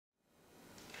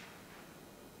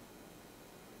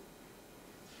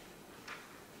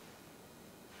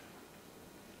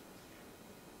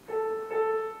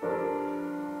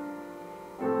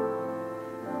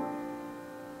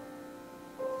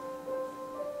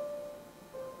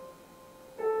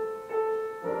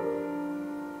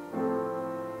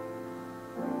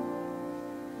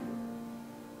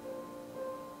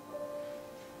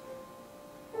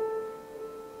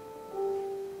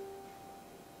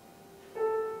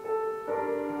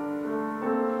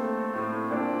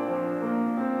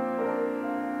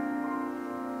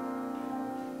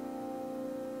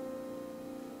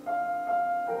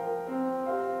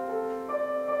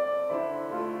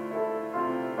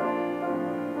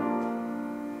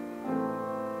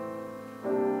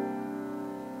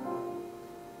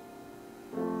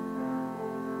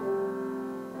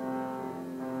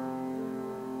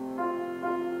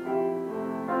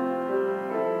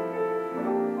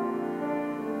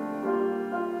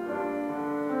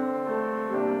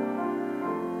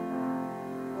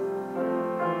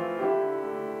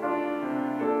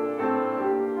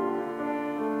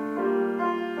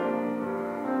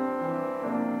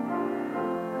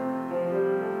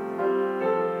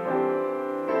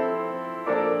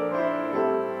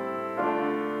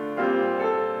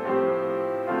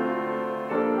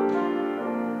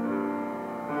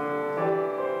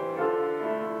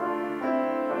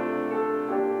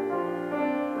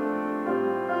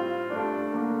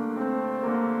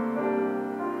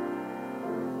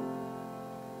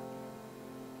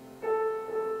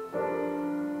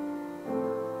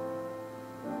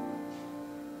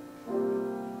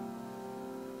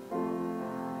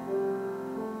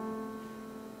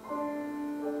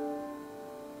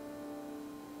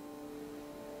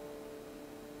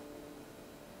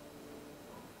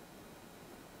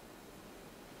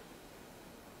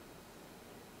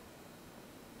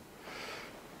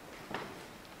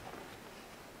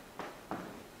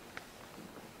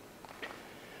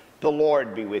The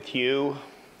Lord be with you.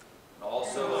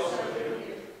 Also with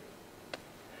you.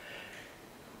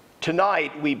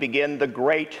 Tonight we begin the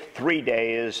great 3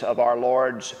 days of our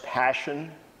Lord's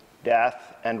passion,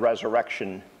 death, and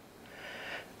resurrection.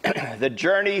 The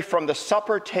journey from the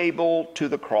supper table to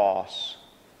the cross,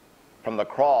 from the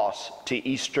cross to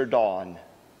Easter dawn.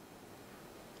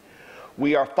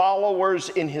 We are followers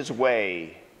in his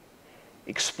way,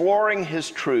 exploring his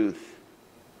truth,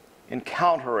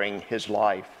 encountering his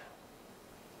life.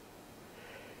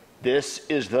 This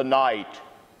is the night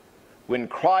when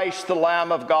Christ, the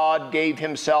Lamb of God, gave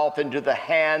himself into the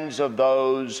hands of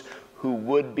those who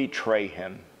would betray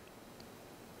him.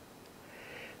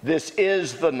 This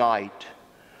is the night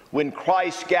when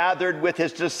Christ gathered with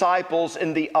his disciples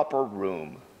in the upper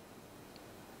room.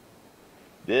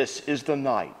 This is the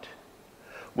night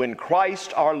when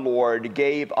Christ our Lord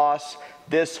gave us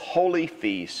this holy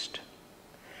feast,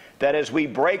 that as we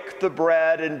break the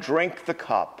bread and drink the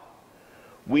cup,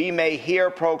 we may here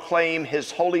proclaim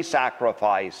his holy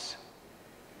sacrifice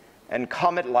and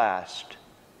come at last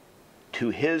to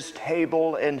his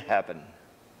table in heaven.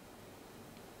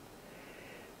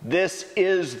 This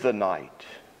is the night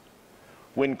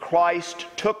when Christ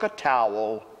took a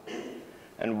towel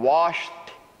and washed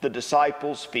the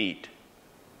disciples' feet,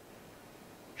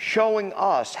 showing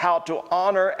us how to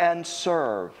honor and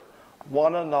serve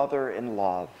one another in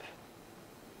love.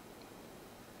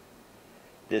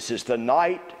 This is the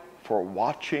night for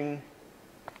watching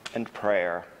and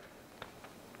prayer.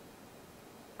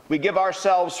 We give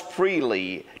ourselves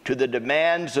freely to the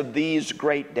demands of these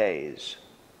great days,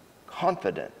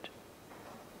 confident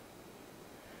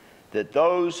that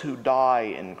those who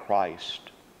die in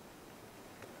Christ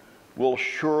will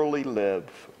surely live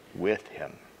with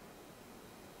him.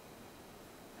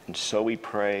 And so we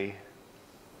pray,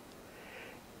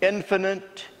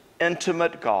 infinite,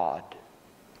 intimate God,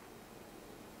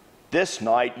 this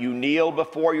night you kneel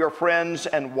before your friends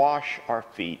and wash our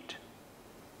feet.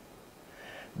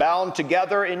 Bound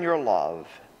together in your love,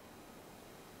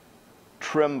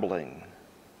 trembling,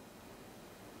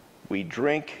 we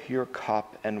drink your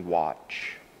cup and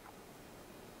watch.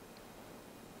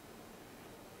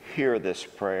 Hear this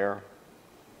prayer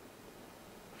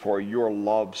for your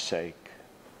love's sake.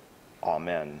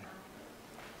 Amen.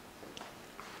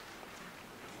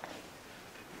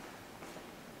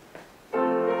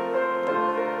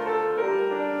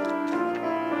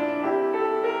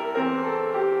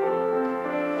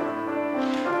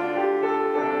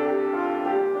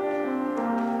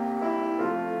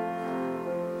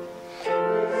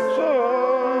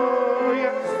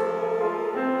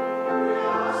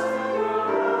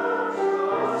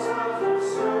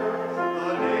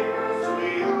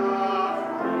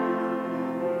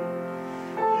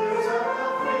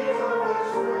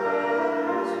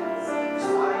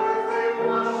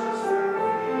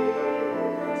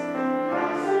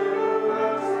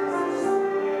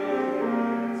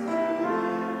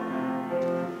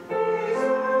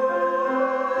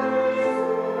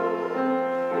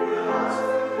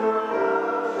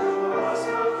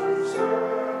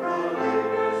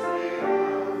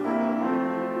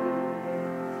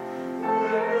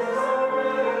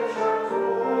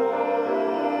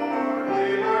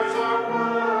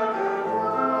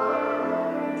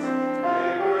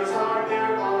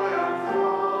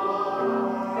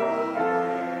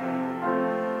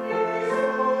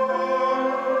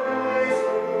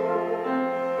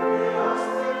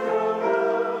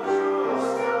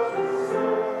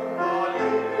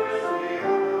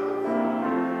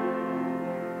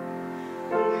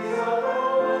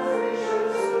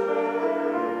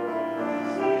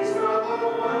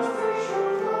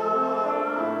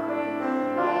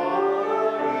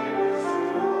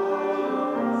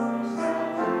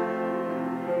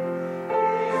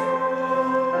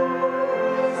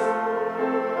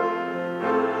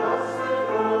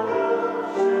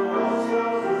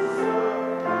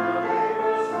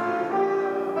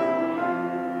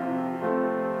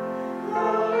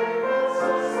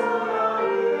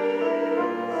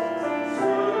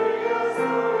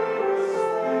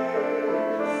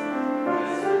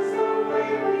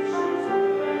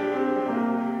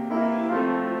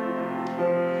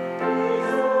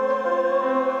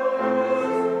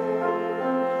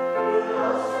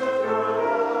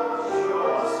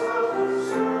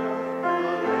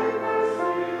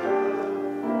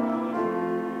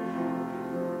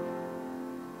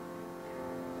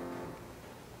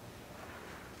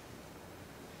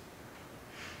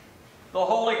 The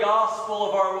Holy Gospel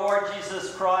of our Lord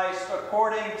Jesus Christ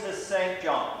according to St.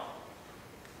 John.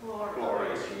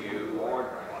 Glory to you, Lord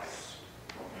Christ.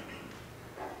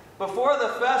 Before the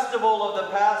festival of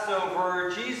the Passover,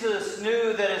 Jesus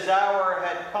knew that his hour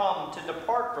had come to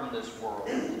depart from this world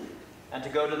and to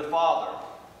go to the Father.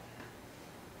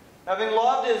 Having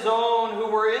loved his own who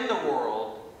were in the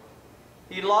world,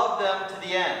 he loved them to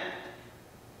the end.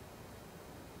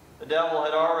 The devil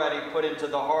had already put into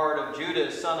the heart of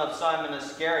Judas, son of Simon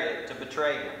Iscariot, to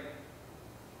betray him.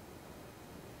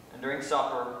 And during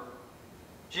supper,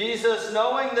 Jesus,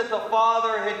 knowing that the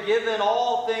Father had given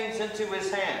all things into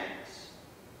his hands,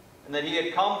 and that he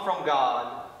had come from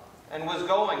God and was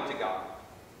going to God,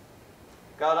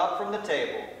 got up from the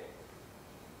table,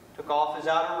 took off his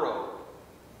outer robe,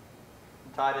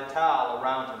 and tied a towel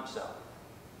around himself.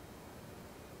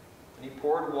 And he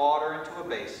poured water into a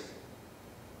basin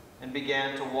and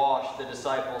began to wash the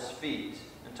disciples' feet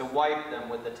and to wipe them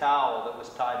with the towel that was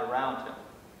tied around him.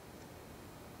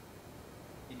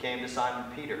 He came to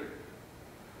Simon Peter,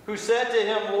 who said to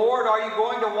him, "Lord, are you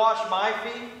going to wash my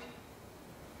feet?"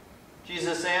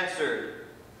 Jesus answered,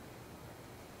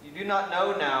 "You do not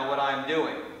know now what I am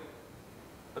doing,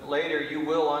 but later you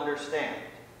will understand."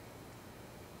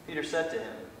 Peter said to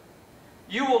him,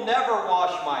 "You will never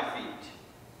wash my feet."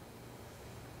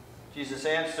 Jesus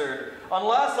answered,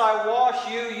 "Unless I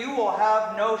wash you, you will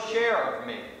have no share of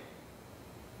me."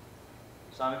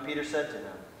 Simon Peter said to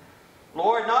him,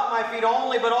 "Lord, not my feet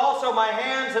only, but also my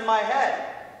hands and my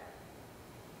head."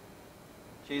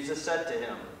 Jesus said to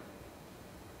him,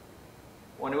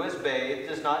 "One who is bathed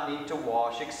does not need to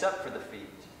wash except for the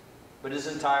feet, but is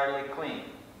entirely clean.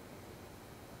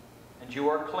 And you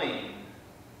are clean,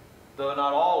 though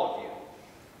not all of you."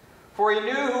 For he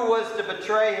knew who was to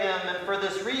betray him, and for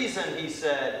this reason he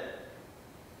said,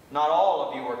 "Not all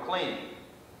of you are clean."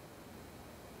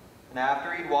 And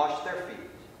after he'd washed their feet,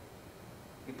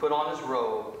 he put on his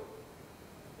robe,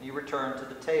 and he returned to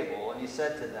the table, and he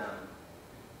said to them,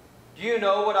 "Do you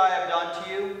know what I have done to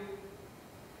you?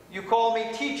 You call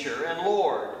me teacher and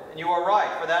Lord, and you are right,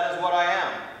 for that is what I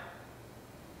am.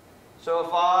 So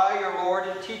if I, your Lord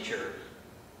and teacher,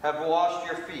 have washed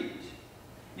your feet,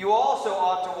 you also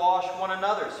ought to wash one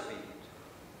another's feet.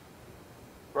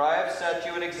 For I have set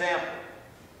you an example,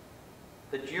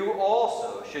 that you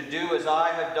also should do as I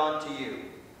have done to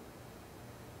you.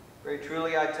 Very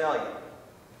truly I tell you,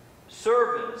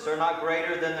 servants are not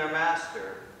greater than their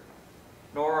master,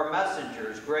 nor are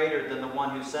messengers greater than the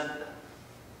one who sent them.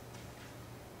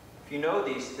 If you know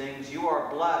these things, you are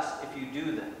blessed if you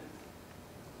do them.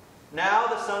 Now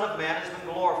the Son of Man has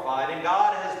been glorified, and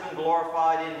God has been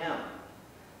glorified in him.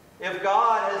 If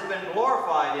God has been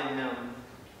glorified in him,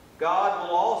 God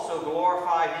will also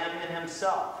glorify him in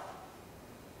himself,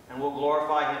 and will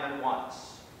glorify him at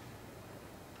once.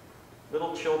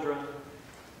 Little children,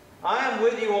 I am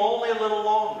with you only a little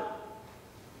longer.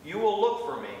 You will look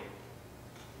for me.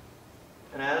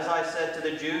 And as I said to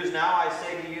the Jews, now I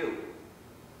say to you,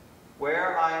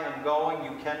 where I am going,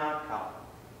 you cannot come.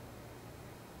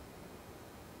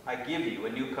 I give you a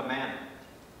new commandment,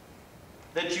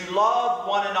 that you love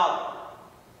one another.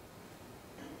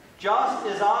 Just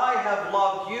as I have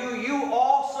loved you, you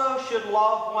also should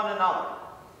love one another.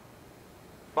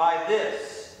 By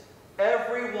this,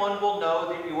 everyone will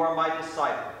know that you are my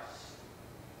disciples,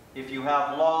 if you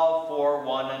have love for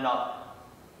one another.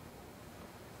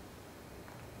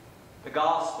 The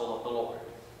Gospel of the Lord.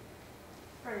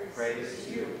 Praise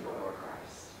to you, Lord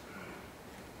Christ.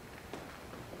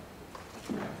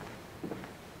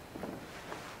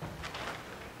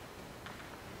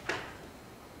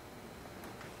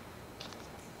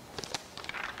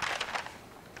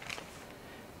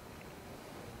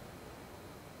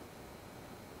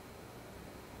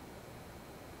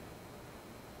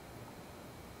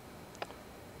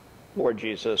 Lord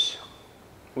Jesus,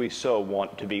 we so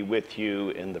want to be with you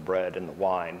in the bread and the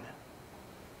wine,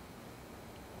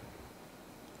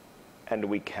 and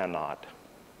we cannot.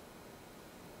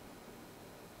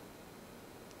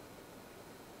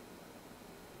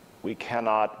 We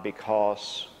cannot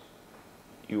because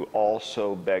you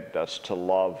also begged us to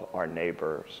love our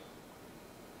neighbors.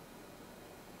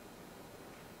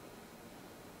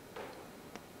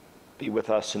 Be with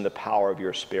us in the power of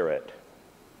your Spirit.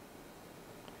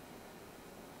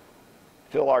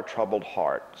 Fill our troubled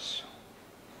hearts.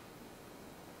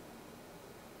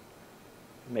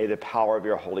 May the power of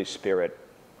your Holy Spirit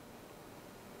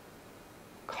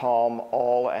calm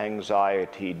all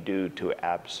anxiety due to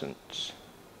absence.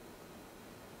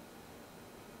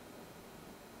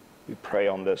 We pray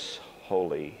on this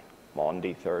holy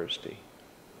Maundy Thursday.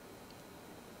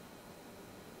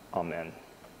 Amen.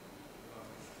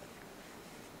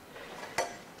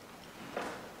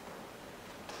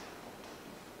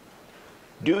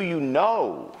 Do you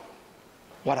know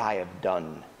what I have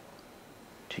done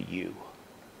to you.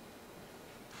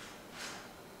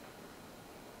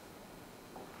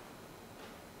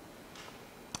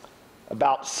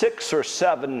 About 6 or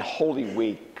 7 Holy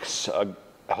Weeks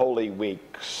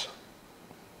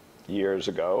years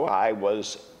ago, I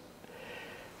was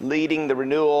leading the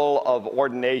renewal of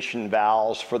ordination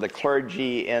vows for the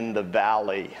clergy in the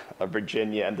Valley of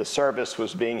Virginia, and the service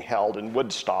was being held in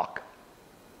Woodstock.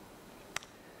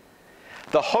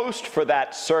 The host for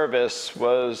that service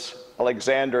was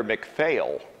Alexander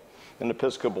McPhail, an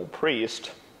Episcopal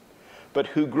priest, but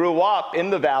who grew up in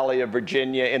the Valley of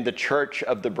Virginia in the Church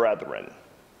of the Brethren.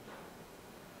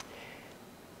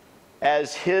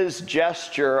 As his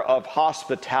gesture of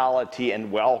hospitality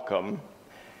and welcome,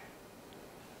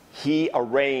 he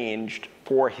arranged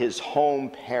for his home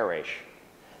parish,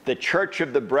 the Church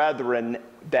of the Brethren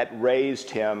that raised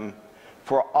him,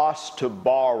 for us to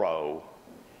borrow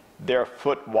their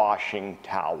foot washing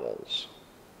towels.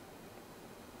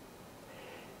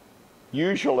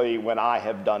 Usually when I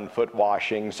have done foot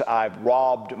washings, I've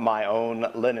robbed my own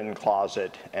linen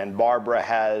closet, and Barbara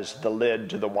has the lid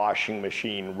to the washing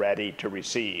machine ready to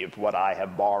receive what I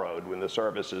have borrowed when the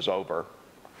service is over.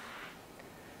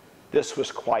 This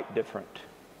was quite different.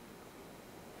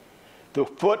 The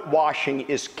foot washing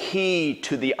is key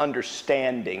to the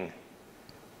understanding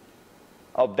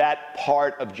of that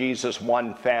part of Jesus'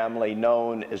 one family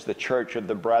known as the Church of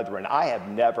the Brethren. I have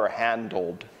never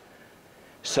handled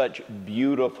such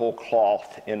beautiful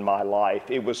cloth in my life.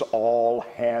 It was all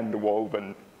hand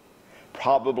woven,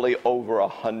 probably over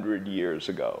 100 years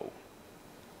ago,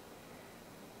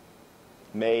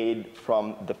 made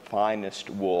from the finest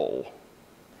wool.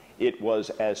 It was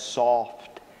as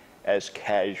soft as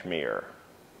cashmere,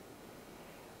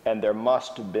 and there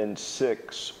must have been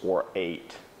 6 or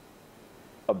 8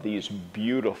 of these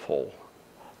beautiful,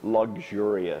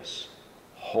 luxurious,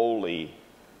 holy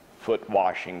foot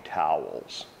washing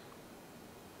towels.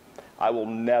 I will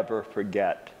never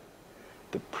forget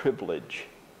the privilege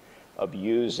of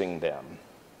using them.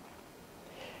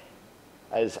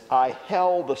 As I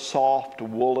held the soft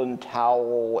woolen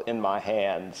towel in my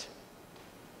hands,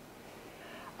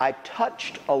 I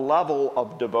touched a level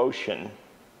of devotion,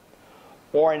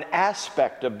 or an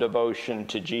aspect of devotion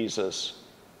to Jesus,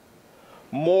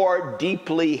 more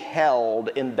deeply held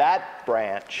in that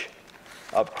branch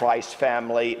of Christ's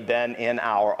family than in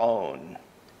our own.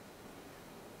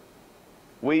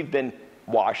 We've been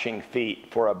washing feet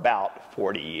for about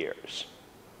 40 years,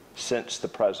 since the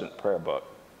present prayer book.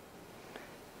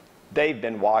 They've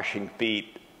been washing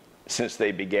feet since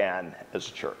they began as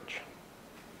a church.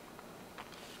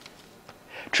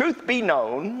 Truth be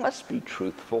known, let's be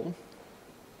truthful.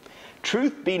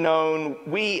 Truth be known,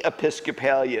 we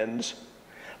Episcopalians,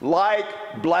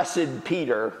 like Blessed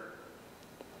Peter,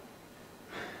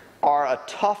 are a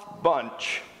tough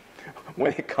bunch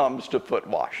when it comes to foot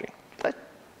washing.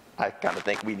 I kind of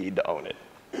think we need to own it.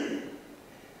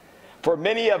 For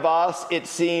many of us, it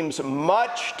seems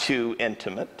much too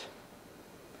intimate,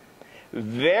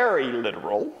 very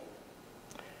literal,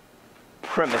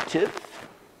 primitive,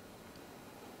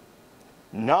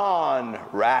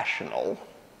 non-rational,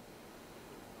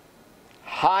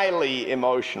 highly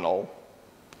emotional,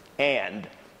 and,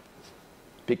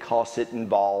 because it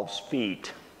involves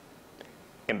feet,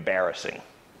 embarrassing.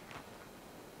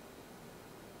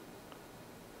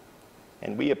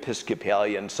 And we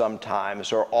Episcopalians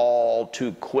sometimes are all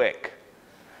too quick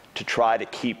to try to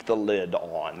keep the lid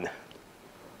on.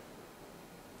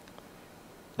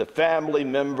 The family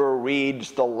member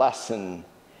reads the lesson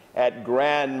at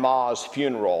Grandma's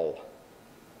funeral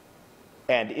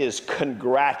and is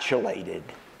congratulated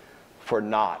for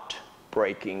not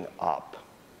breaking up,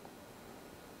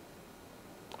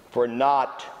 for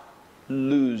not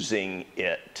losing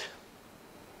it,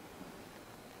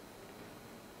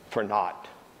 for not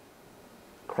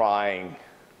crying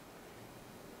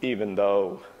even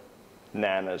though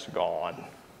Nana's gone.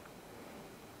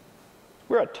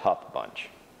 We're a tough bunch.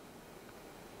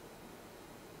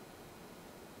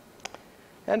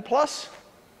 And plus,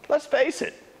 let's face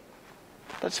it,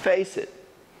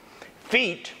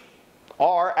 feet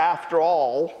are, after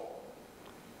all,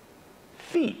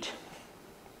 feet.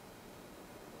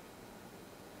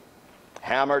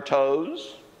 Hammer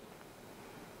toes,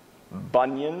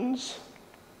 bunions,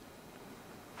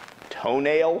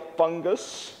 toenail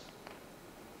fungus,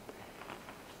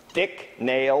 thick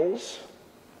nails,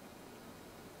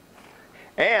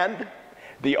 and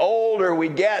the older we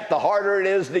get, the harder it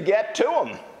is to get to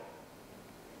them.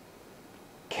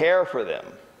 Care for them.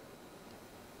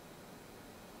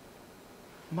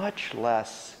 Much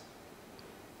less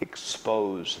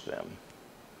expose them.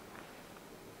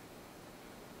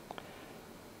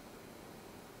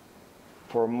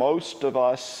 For most of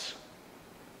us,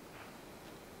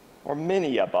 or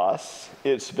many of us,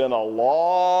 it's been a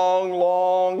long,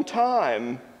 long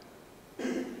time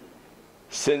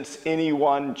since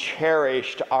anyone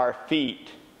cherished our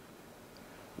feet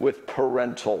with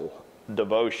parental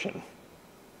devotion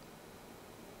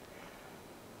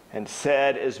and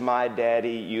said, as my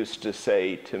daddy used to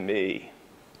say to me,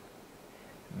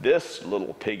 "This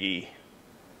little piggy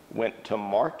went to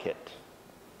market.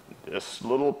 This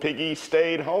little piggy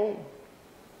stayed home.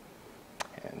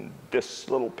 And this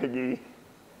little piggy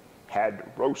had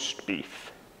roast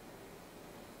beef.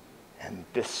 And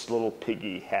this little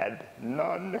piggy had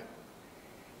none."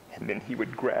 And then he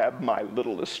would grab my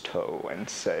littlest toe and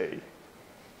say,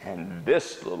 "And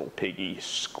this little piggy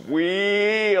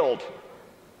squealed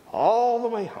all the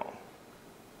way home."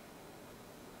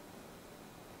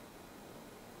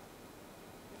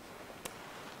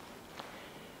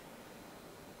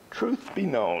 Truth be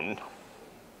known,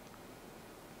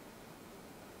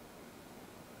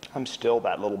 I'm still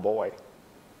that little boy.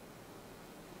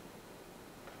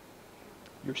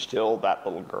 You're still that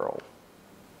little girl.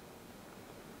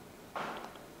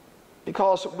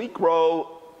 Because we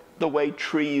grow the way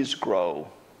trees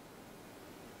grow.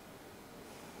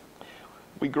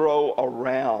 We grow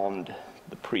around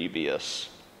the previous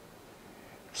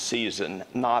season,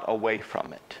 not away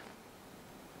from it.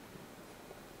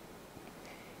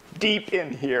 Deep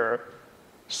in here,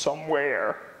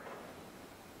 somewhere,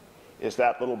 is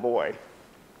that little boy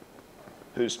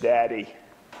whose daddy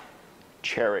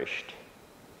cherished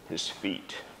his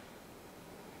feet.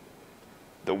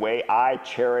 The way I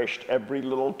cherished every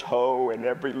little toe and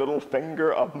every little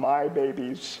finger of my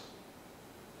babies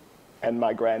and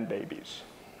my grandbabies.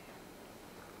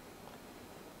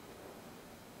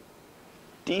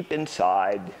 Deep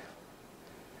inside,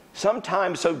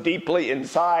 sometimes so deeply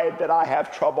inside that I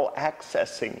have trouble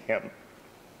accessing him,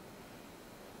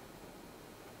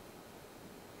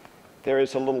 there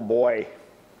is a little boy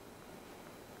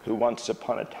who once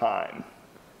upon a time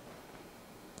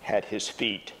had his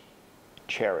feet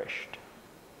cherished.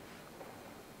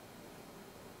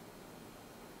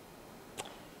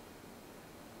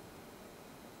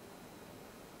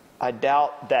 I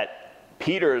doubt that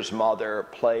Peter's mother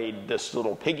played this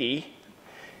little piggy,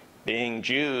 being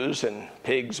Jews and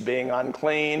pigs being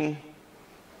unclean.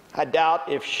 I doubt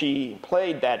if she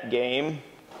played that game,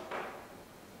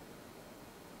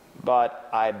 but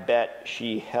I bet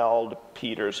she held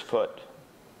Peter's foot.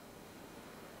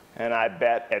 And I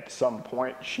bet at some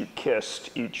point she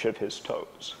kissed each of his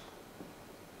toes.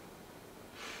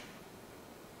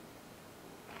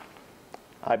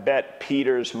 I bet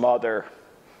Peter's mother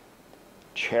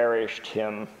cherished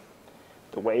him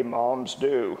the way moms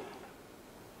do.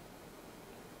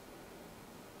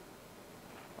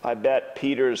 I bet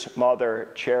Peter's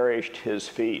mother cherished his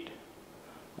feet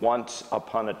once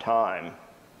upon a time,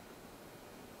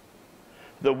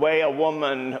 the way a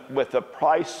woman with a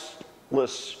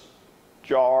priceless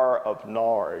jar of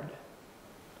nard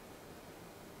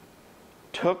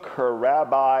took her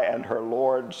rabbi and her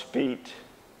Lord's feet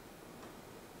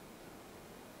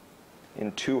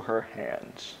into her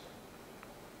hands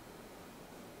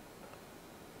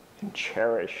and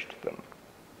cherished them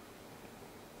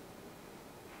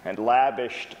and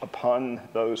lavished upon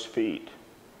those feet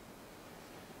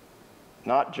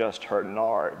not just her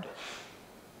nard,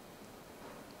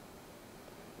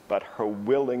 but her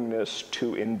willingness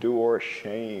to endure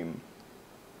shame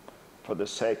for the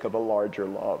sake of a larger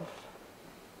love.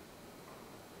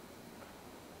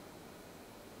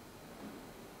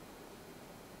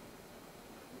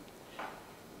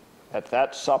 At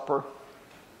that supper,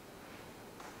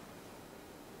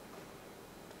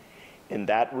 in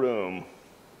that room,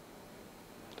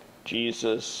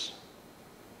 Jesus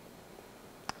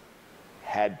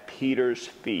had Peter's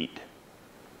feet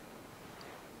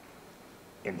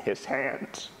in his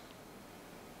hands.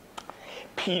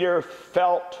 Peter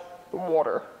felt the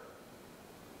water.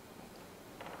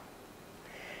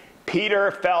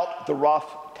 Peter felt the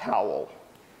rough towel.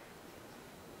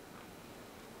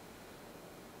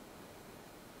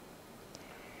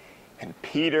 And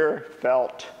Peter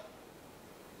felt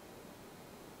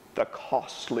the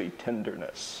costly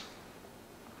tenderness.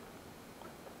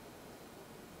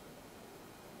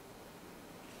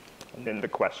 And then the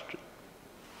question: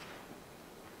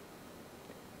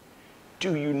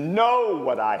 do you know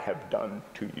what I have done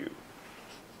to you?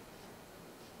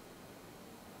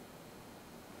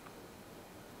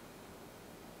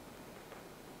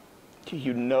 Do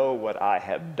you know what I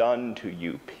have done to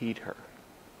you, Peter?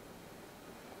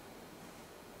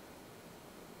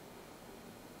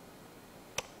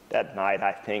 That night,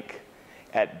 I think,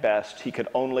 At best, he could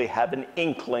only have an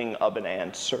inkling of an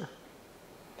answer.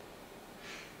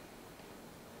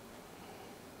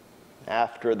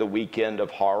 After the weekend of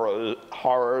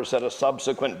horrors at a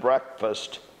subsequent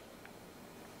breakfast,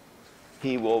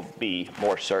 he will be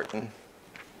more certain.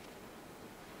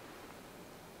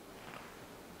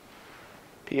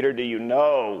 Peter, do you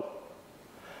know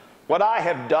what I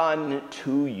have done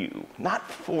to you? Not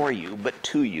for you, but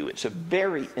to you. It's a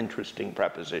very interesting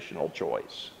prepositional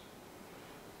choice.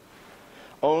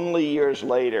 Only years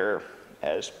later,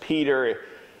 as Peter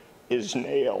is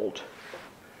nailed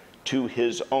to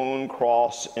his own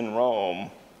cross in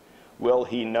Rome, will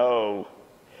he know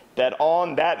that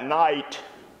on that night,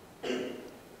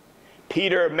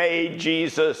 Peter made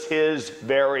Jesus his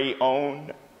very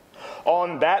own.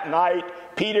 On that night,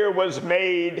 Peter was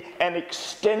made an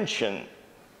extension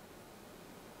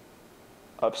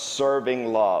of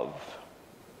serving love.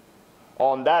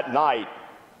 On that night,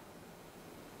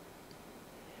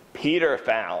 Peter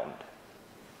found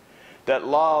that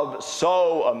love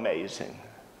so amazing,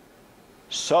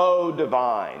 so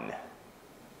divine,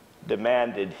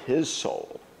 demanded his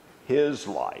soul, his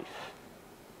life,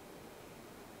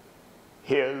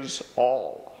 his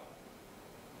all.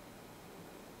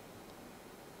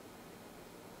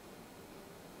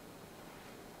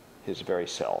 His very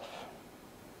self.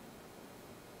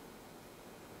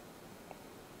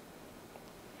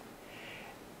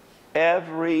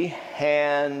 Every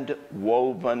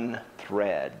hand-woven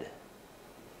thread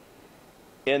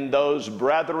in those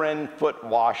brethren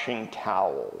foot-washing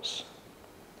towels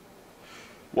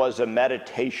was a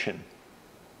meditation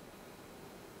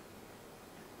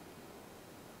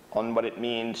on what it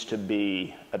means to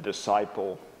be a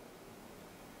disciple,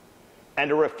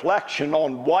 and a reflection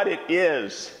on what it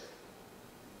is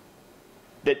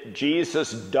that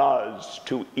Jesus does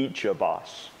to each of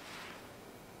us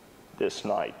this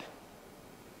night.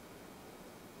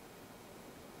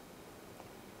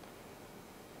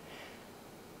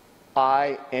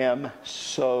 I am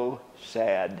so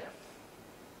sad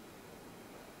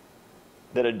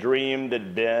that a dream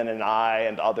that Ben and I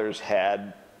and others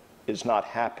had is not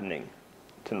happening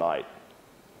tonight.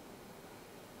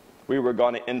 We were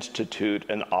going to institute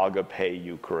an agape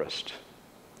Eucharist.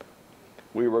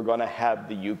 We were going to have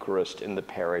the Eucharist in the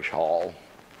parish hall.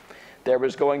 There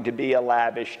was going to be a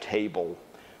lavish table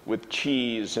with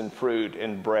cheese and fruit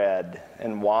and bread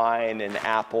and wine and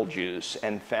apple juice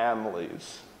and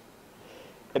families.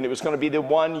 And it was going to be the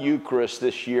one Eucharist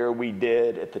this year we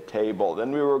did at the table.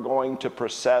 Then we were going to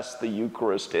process the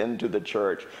Eucharist into the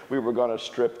church. We were going to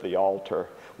strip the altar.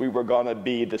 We were going to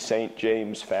be the St.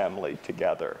 James family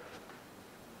together.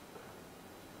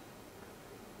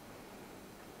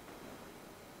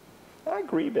 I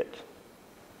grieve it.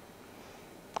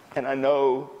 And I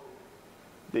know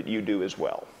that you do as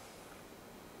well.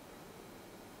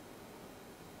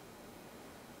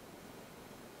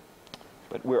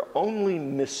 But we're only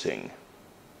missing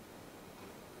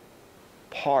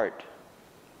part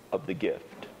of the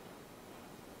gift.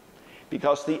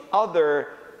 Because the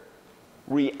other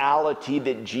reality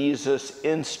that Jesus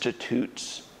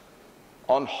institutes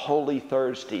on Holy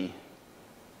Thursday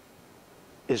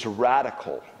is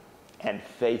radical and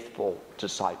faithful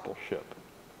discipleship,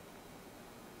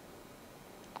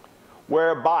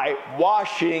 whereby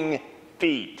washing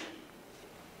feet,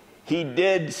 he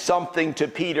did something to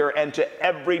Peter and to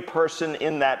every person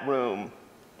in that room.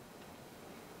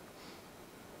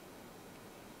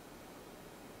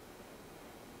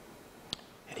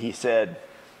 And he said,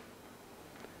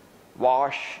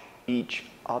 wash each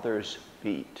other's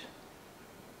feet.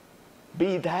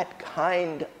 Be that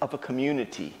kind of a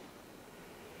community.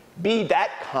 Be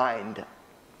that kind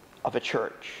of a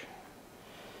church.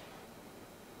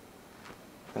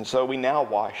 And so we now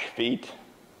wash feet.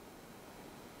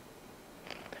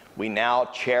 We now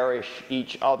cherish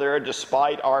each other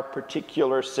despite our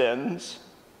particular sins,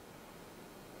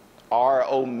 our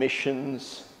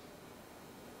omissions,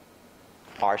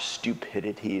 our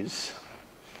stupidities.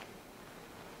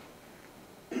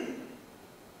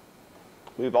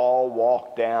 We've all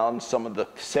walked down some of the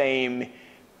same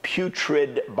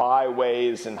putrid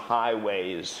byways and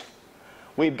highways.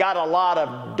 We've got a lot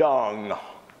of dung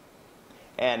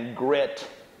and grit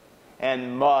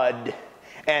and mud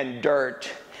and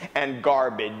dirt and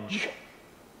garbage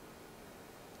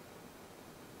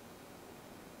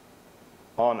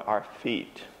on our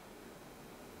feet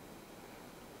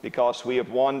because we have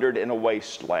wandered in a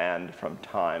wasteland from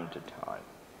time to time.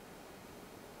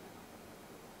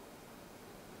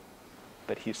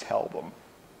 But he's held them.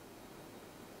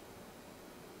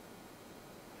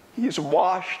 He's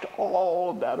washed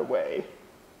all of that away.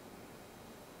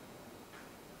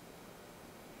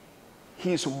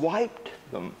 He's wiped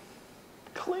them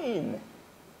clean.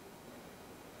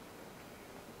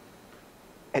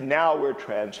 And now we're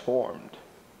transformed.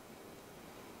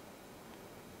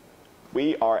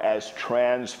 We are as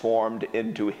transformed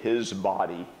into his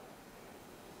body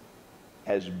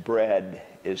as bread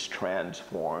is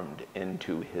transformed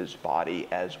into his body,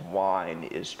 as wine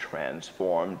is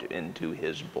transformed into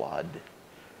his blood.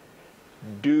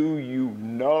 Do you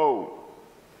know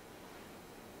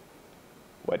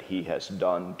what he has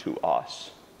done to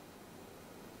us?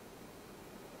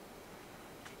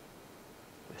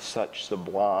 With such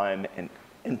sublime and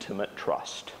intimate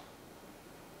trust.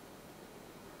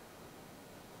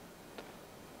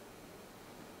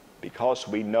 Because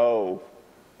we know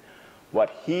what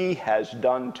he has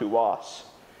done to us.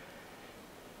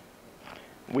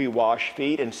 We wash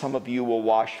feet, and some of you will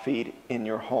wash feet in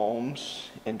your homes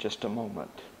in just a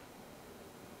moment.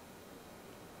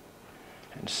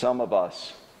 And some of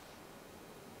us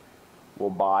will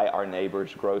buy our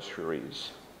neighbor's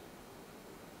groceries.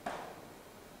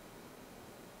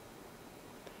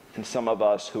 And some of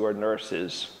us who are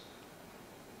nurses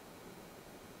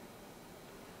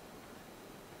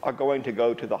are going to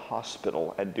go to the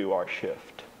hospital and do our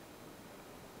shift.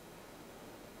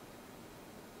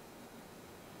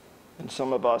 And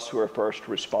some of us who are first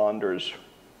responders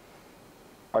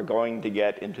are going to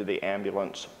get into the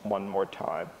ambulance one more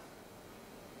time.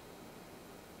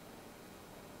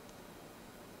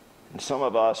 And some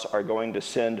of us are going to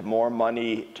send more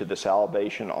money to the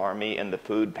Salvation Army and the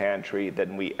food pantry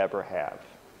than we ever have.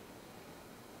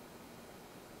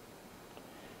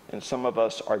 And some of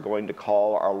us are going to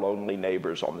call our lonely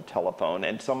neighbors on the telephone.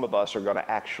 And some of us are going to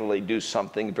actually do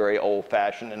something very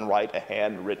old-fashioned and write a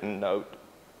handwritten note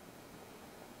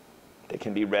that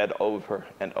can be read over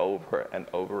and over and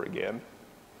over again.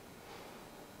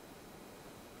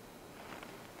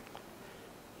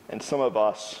 And some of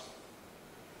us,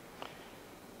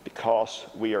 because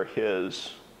we are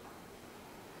his,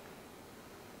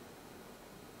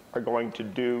 are going to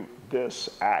do this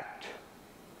act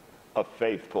of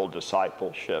faithful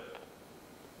discipleship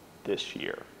this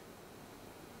year.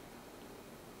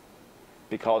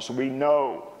 Because we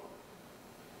know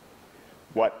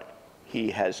what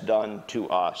he has done to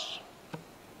us.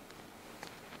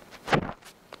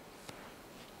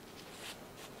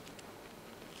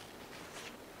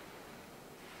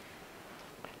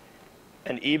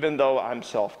 And even though I'm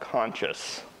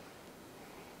self-conscious,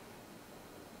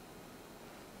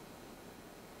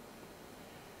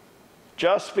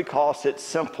 just because it's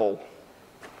simple,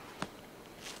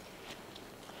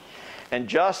 and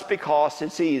just because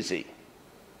it's easy,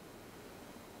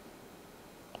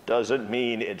 doesn't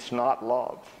mean it's not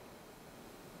love.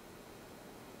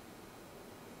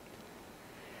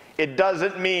 It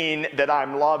doesn't mean that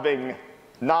I'm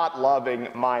not loving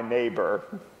my neighbor,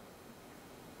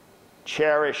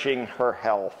 cherishing her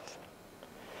health,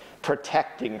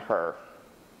 protecting her,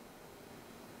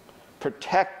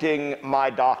 protecting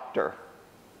my doctor,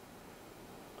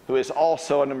 who is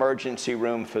also an emergency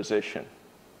room physician,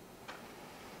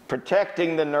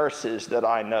 protecting the nurses that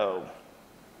I know,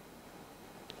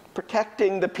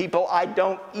 protecting the people I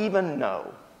don't even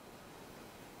know.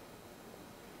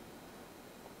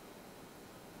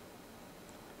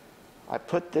 I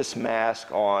put this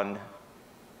mask on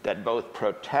that both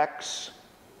protects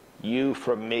you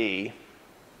from me,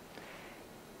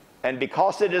 and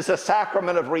because it is a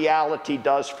sacrament of reality,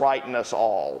 does frighten us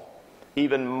all,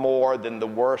 even more than the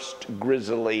worst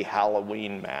grisly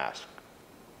Halloween mask.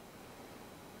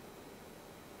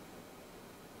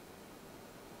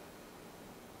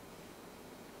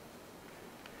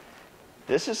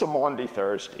 This is a Maundy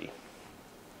Thursday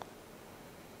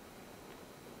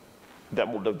that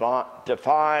will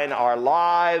define our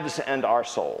lives and our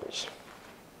souls.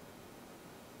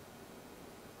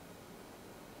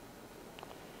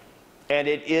 And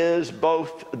it is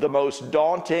both the most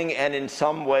daunting and in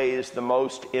some ways the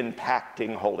most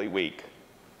impacting Holy Week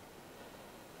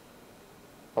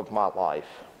of my life.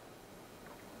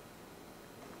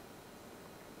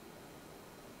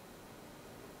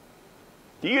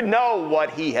 Do you know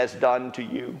what he has done to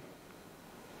you?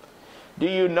 Do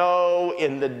you know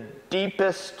in the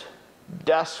deepest,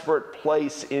 desperate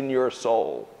place in your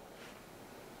soul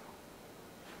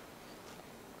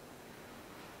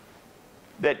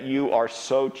that you are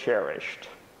so cherished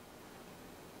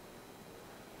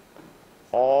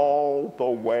all the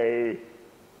way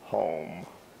home?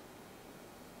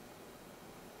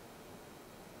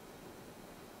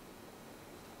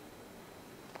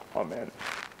 Amen.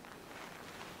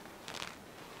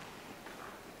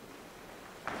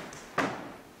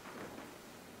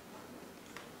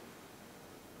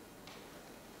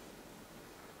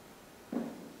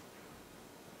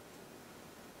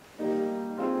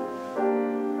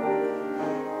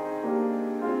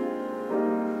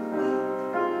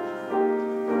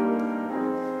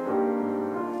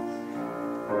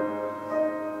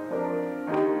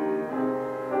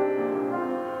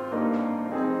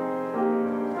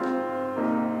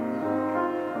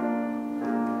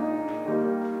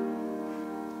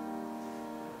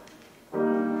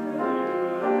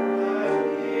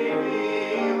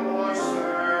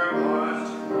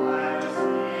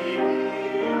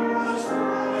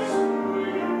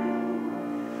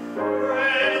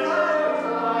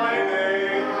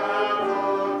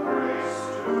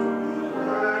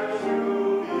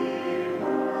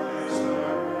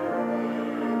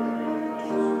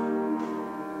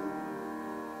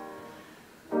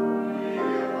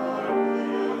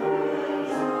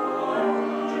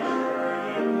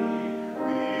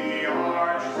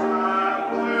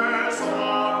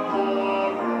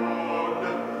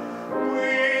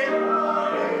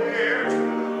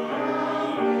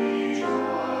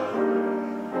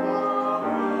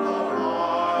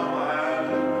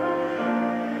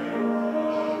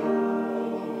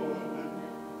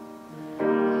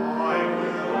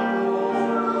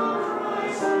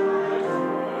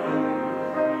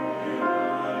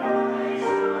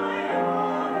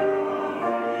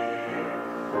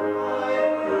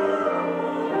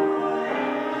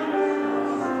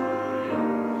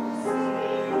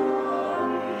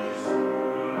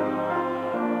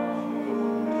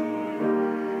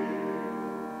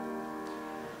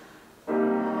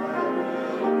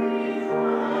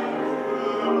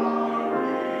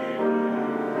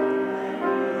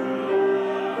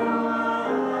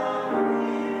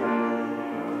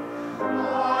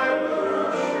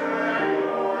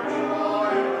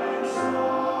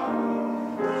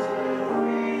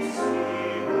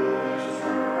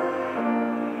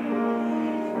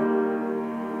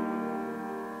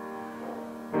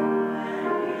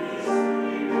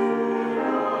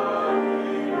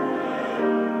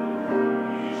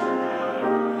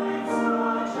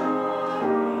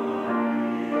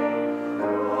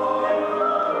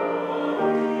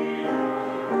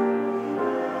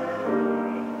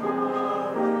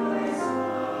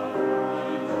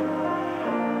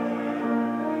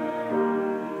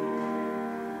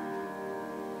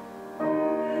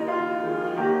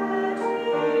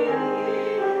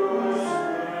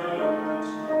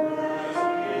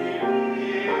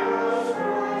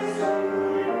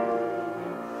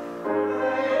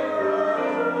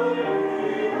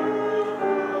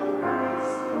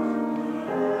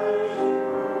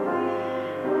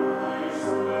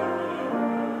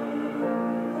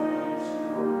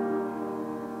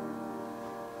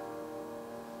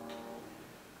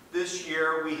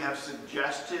 where we have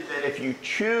suggested that if you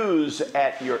choose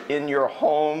in your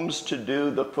homes to do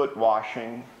the foot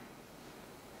washing,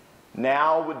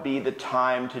 now would be the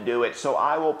time to do it. So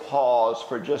I will pause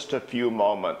for just a few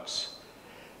moments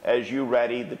as you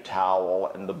ready the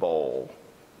towel and the bowl.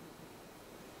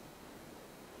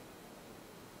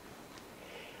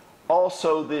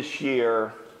 Also this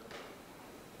year,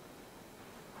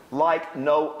 like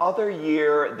no other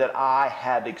year that I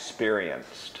have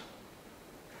experienced,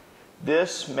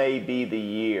 this may be the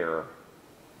year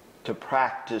to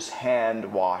practice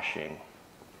hand washing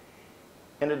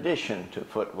in addition to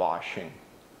foot washing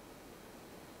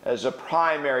as a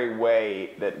primary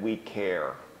way that we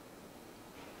care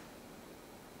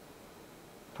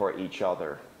for each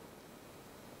other.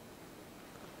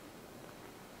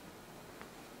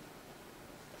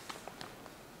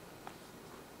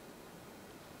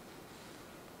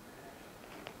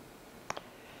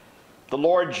 The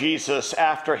Lord Jesus,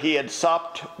 after he had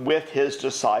supped with his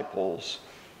disciples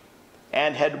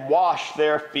and had washed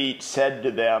their feet, said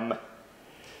to them,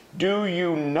 "Do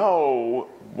you know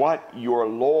what your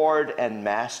Lord and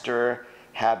Master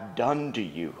have done to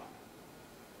you?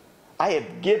 I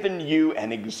have given you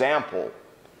an example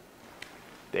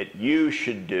that you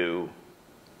should do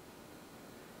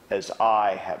as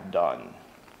I have done.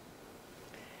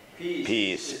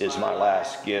 Peace is my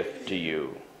last gift to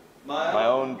you. My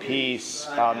own peace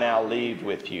I'll now leave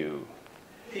with you.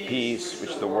 Peace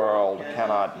which the world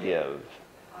cannot give,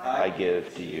 I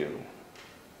give to you.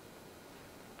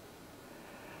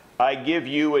 I give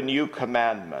you a new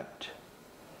commandment.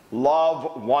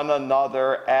 Love one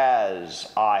another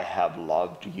as I have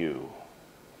loved you."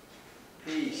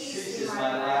 Peace is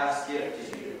my last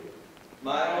gift to you.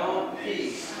 My own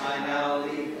peace I now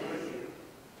leave with you.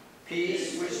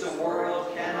 Peace which the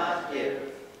world cannot give,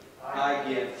 I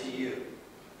give to you.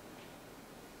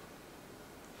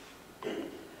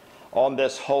 On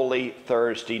this holy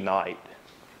Thursday night,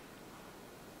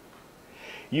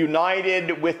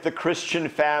 united with the Christian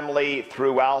family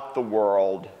throughout the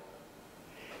world,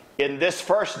 in this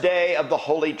first day of the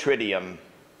Holy Triduum,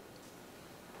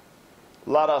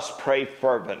 let us pray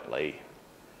fervently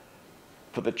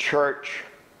for the Church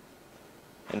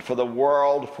and for the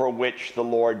world for which the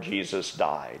Lord Jesus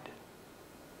died.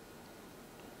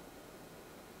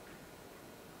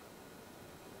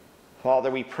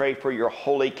 Father, we pray for your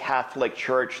holy Catholic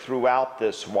Church throughout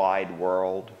this wide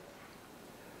world,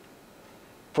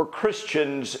 for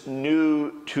Christians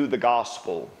new to the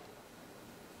gospel,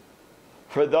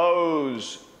 for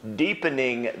those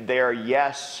deepening their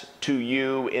yes to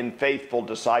you in faithful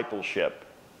discipleship,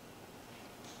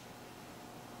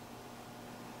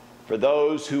 for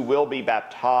those who will be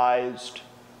baptized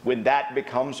when that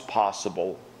becomes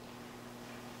possible,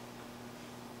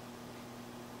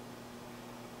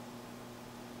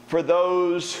 for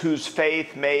those whose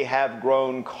faith may have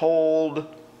grown cold,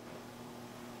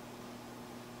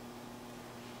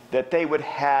 that they would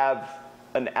have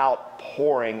an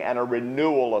outpouring and a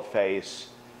renewal of faith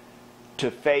to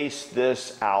face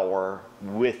this hour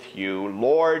with you.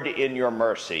 Lord, in your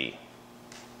mercy.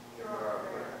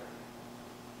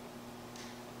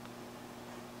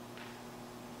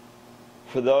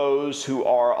 For those who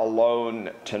are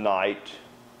alone tonight,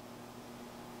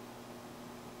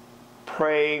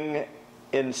 praying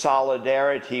in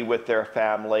solidarity with their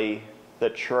family, the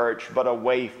church, but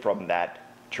away from that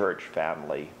church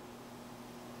family.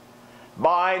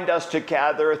 Bind us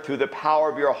together through the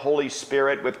power of your Holy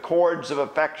Spirit with cords of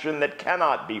affection that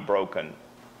cannot be broken.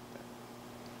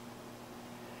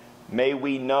 May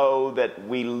we know that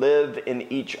we live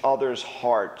in each other's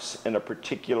hearts in a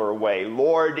particular way.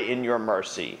 Lord, in your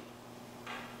mercy.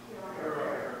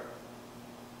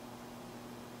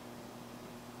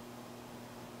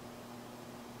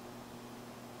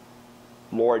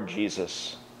 Lord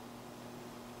Jesus,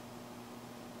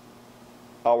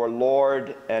 our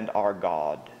Lord and our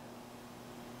God,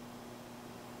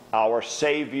 our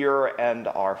Savior and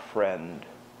our friend,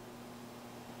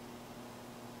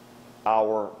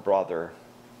 our brother.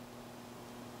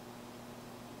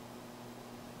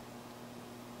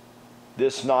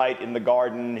 This night in the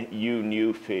garden you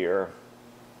knew fear.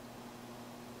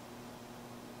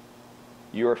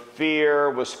 Your fear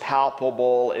was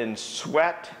palpable in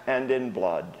sweat and in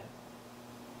blood.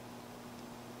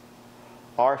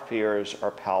 Our fears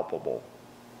are palpable.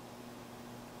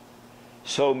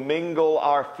 So mingle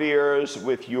our fears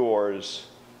with yours,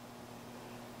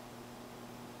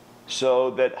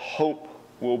 so that hope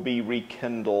will be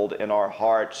rekindled in our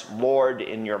hearts. Lord,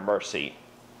 in your mercy.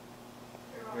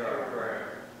 Your prayer.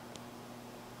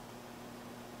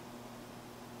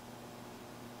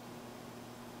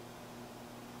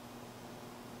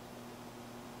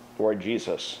 Lord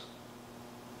Jesus,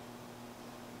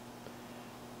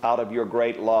 out of your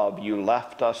great love, you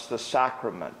left us the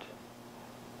sacrament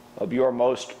of your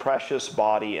most precious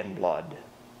body and blood.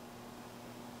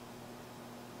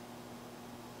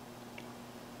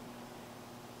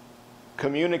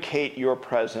 Communicate your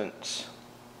presence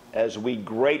as we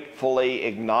gratefully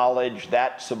acknowledge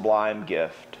that sublime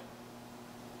gift.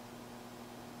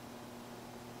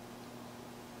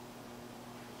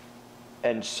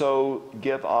 And so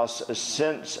give us a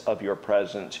sense of your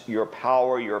presence, your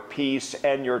power, your peace,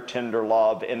 and your tender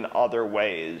love in other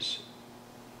ways,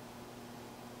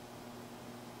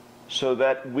 so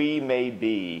that we may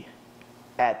be,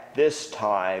 at this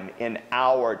time, in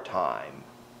our time,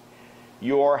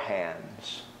 your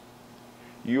hands,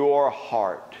 your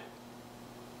heart,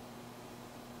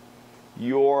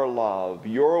 your love,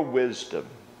 your wisdom,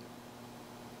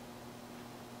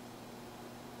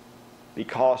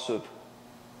 because of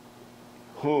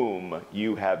whom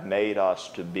you have made us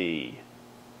to be,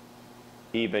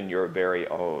 even your very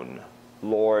own.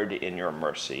 Lord, in your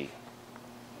mercy,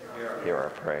 hear our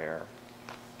prayer.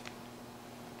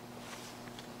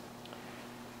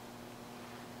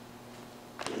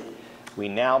 We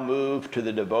now move to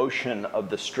the devotion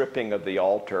of the stripping of the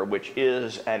altar, which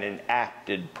is an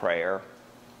enacted prayer.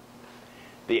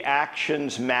 The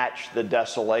actions match the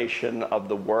desolation of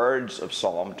the words of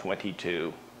Psalm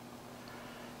 22.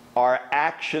 Our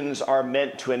actions are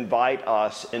meant to invite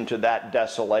us into that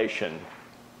desolation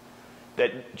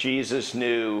that Jesus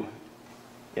knew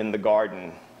in the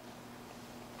garden.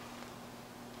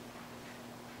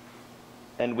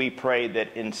 And we pray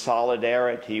that in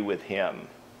solidarity with him,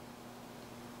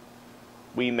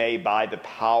 we may, by the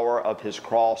power of his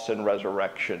cross and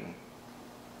resurrection,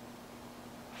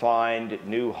 find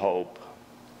new hope,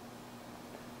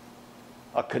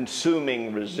 a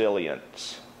consuming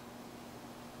resilience,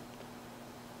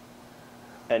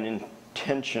 an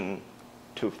intention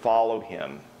to follow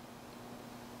him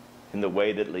in the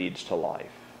way that leads to life.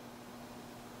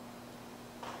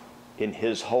 In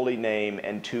his holy name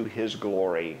and to his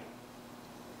glory,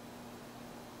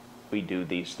 we do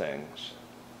these things.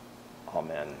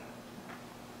 Amen.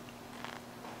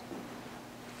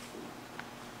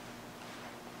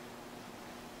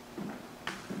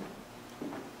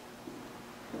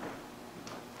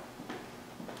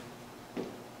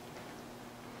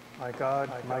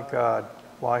 My God,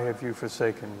 why have you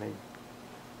forsaken me,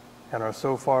 and are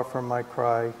so far from my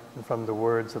cry and from the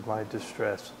words of my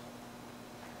distress?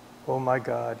 O my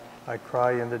God, I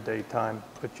cry in the daytime,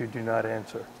 but you do not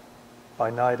answer. By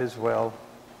night as well,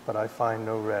 but I find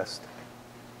no rest.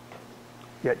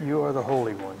 Yet you are the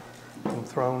Holy One,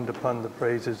 enthroned upon the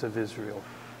praises of Israel.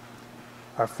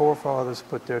 Our forefathers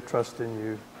put their trust in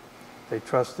you. They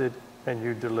trusted, and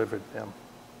you delivered them.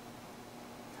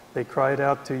 They cried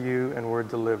out to you and were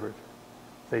delivered.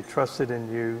 They trusted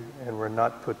in you and were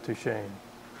not put to shame.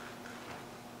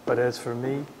 But as for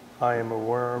me, I am a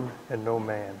worm and no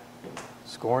man,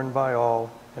 scorned by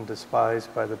all and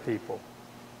despised by the people.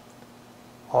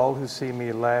 All who see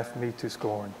me laugh me to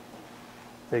scorn.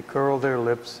 They curl their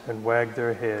lips and wag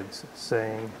their heads,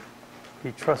 saying,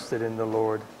 "He trusted in the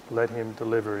Lord, let him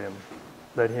deliver him.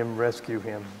 Let him rescue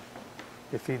him,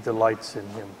 if he delights in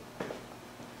him."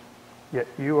 Yet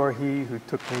you are he who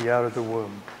took me out of the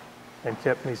womb and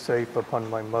kept me safe upon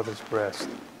my mother's breast.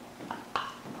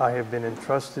 I have been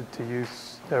entrusted to you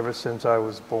ever since I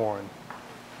was born.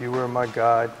 You were my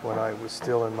God when I was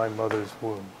still in my mother's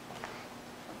womb.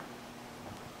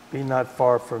 Be not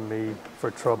far from me,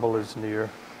 for trouble is near,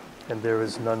 and there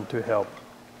is none to help.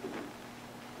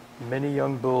 Many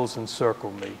young bulls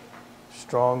encircle me.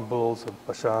 Strong bulls of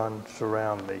Bashan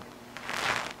surround me.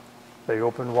 They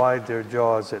open wide their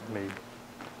jaws at me,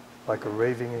 like a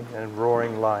raving and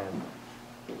roaring lion.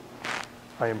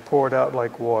 I am poured out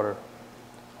like water.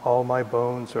 All my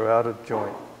bones are out of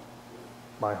joint.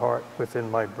 My heart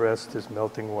within my breast is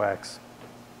melting wax.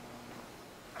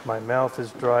 My mouth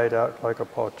is dried out like a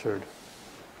potsherd.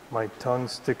 My tongue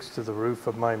sticks to the roof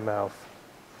of my mouth,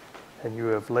 and you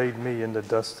have laid me in the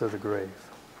dust of the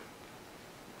grave.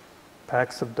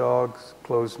 Packs of dogs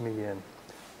close me in,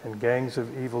 and gangs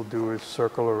of evildoers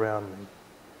circle around me.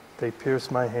 They pierce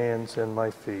my hands and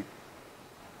my feet.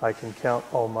 I can count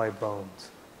all my bones.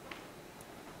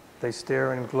 They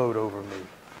stare and gloat over me.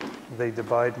 They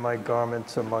divide my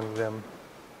garments among them.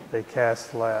 They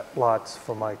cast lots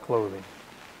for my clothing.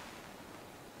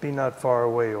 Be not far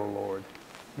away, O Lord.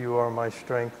 You are my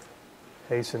strength.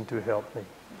 Hasten to help me.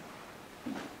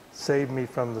 Save me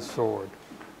from the sword,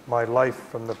 my life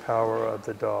from the power of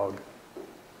the dog.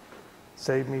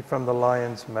 Save me from the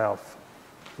lion's mouth,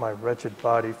 my wretched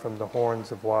body from the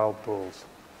horns of wild bulls.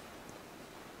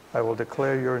 I will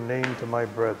declare your name to my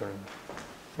brethren.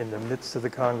 In the midst of the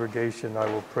congregation I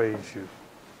will praise you.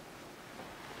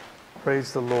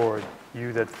 Praise the Lord,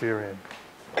 you that fear him.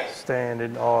 Stand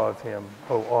in awe of him,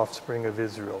 O offspring of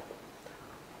Israel.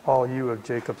 All you of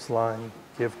Jacob's line,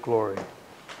 give glory.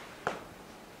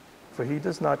 For he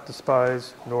does not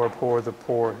despise nor abhor the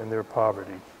poor in their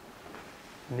poverty.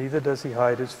 Neither does he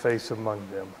hide his face among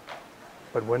them.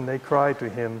 But when they cry to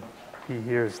him, he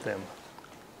hears them.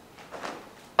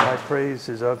 My praise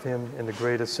is of him in the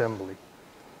great assembly.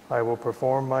 I will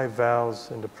perform my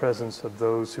vows in the presence of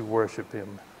those who worship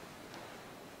him.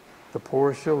 The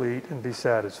poor shall eat and be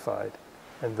satisfied,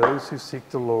 and those who seek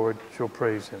the Lord shall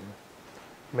praise him.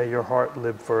 May your heart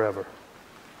live forever.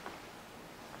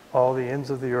 All the ends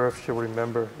of the earth shall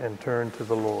remember and turn to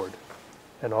the Lord,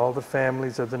 and all the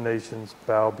families of the nations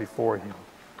bow before him.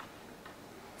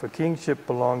 For kingship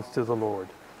belongs to the Lord.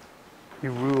 He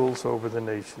rules over the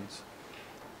nations.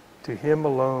 To him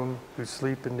alone who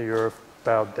sleep in the earth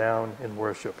bow down in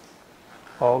worship.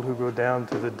 All who go down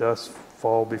to the dust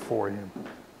fall before him.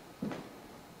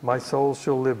 My soul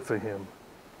shall live for him.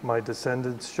 My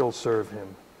descendants shall serve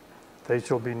him. They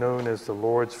shall be known as the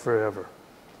Lord's forever.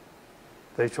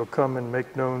 They shall come and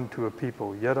make known to a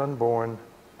people yet unborn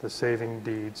the saving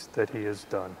deeds that he has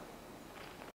done.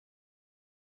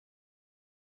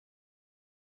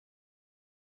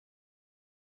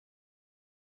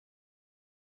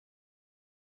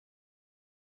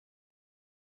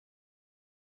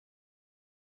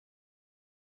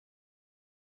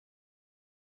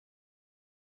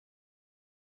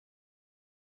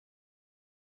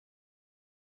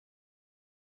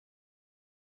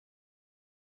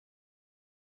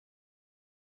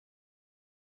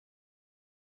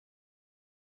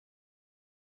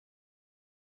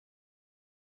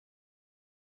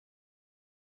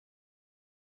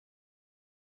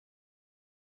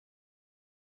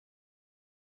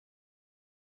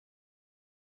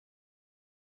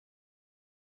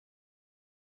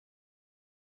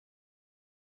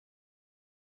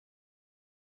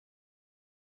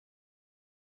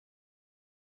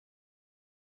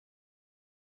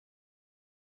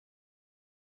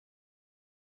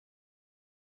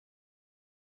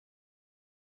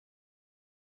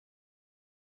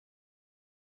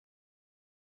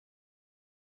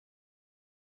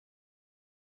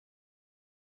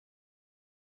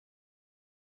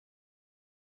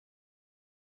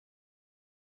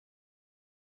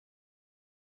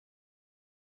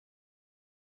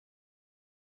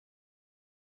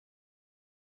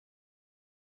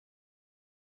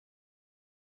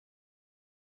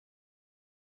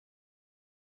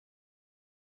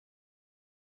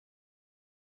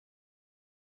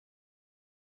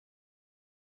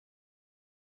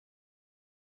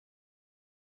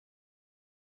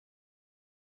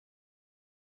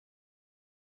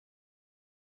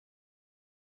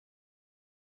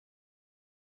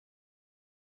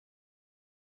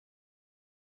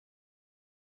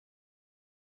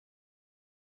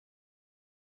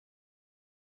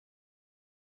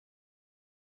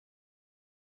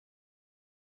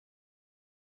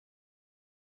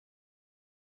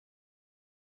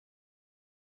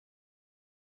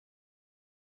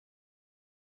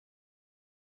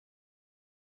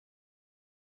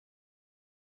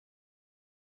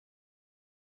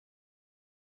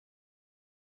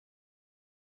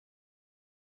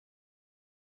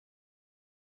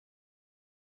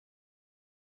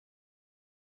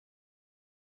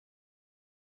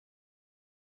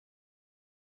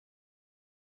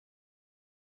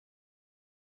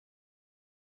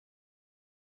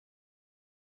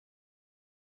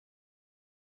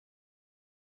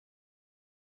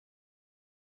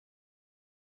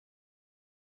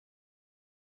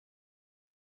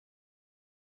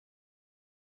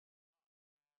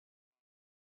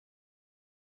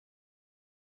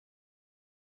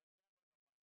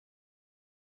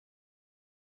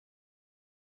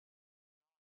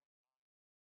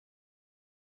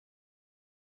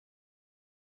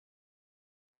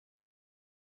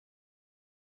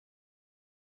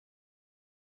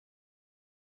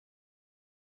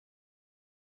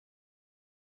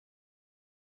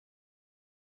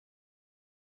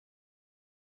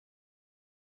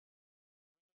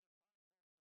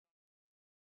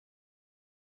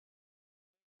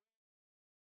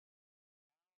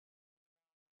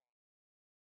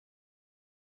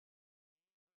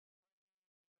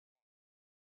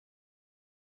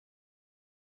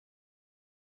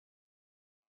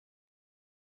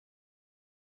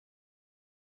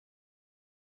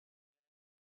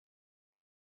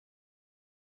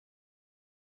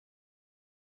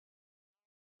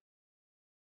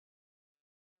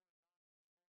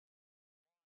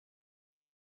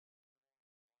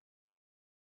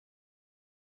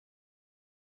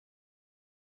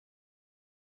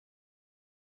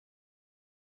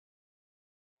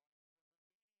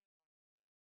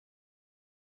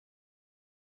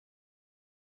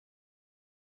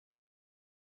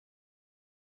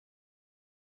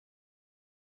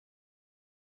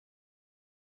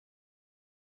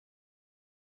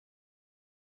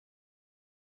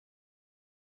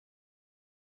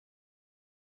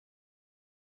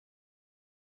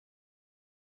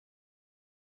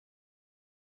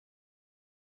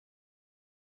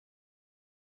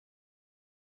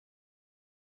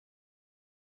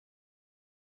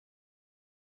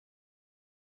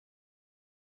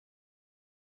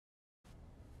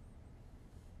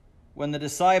 When the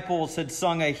disciples had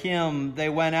sung a hymn, they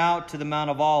went out to the Mount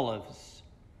of Olives.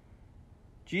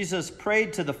 Jesus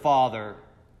prayed to the Father,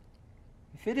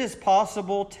 "If it is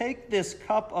possible, take this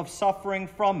cup of suffering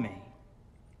from me."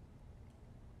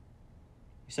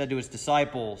 He said to his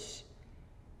disciples,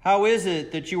 "How is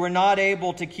it that you are not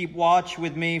able to keep watch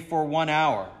with me for 1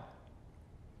 hour?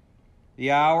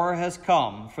 The hour has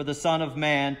come for the Son of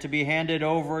Man to be handed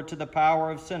over to the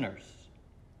power of sinners."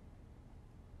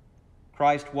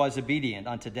 Christ was obedient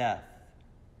unto death.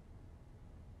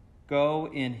 Go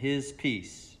in his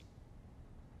peace.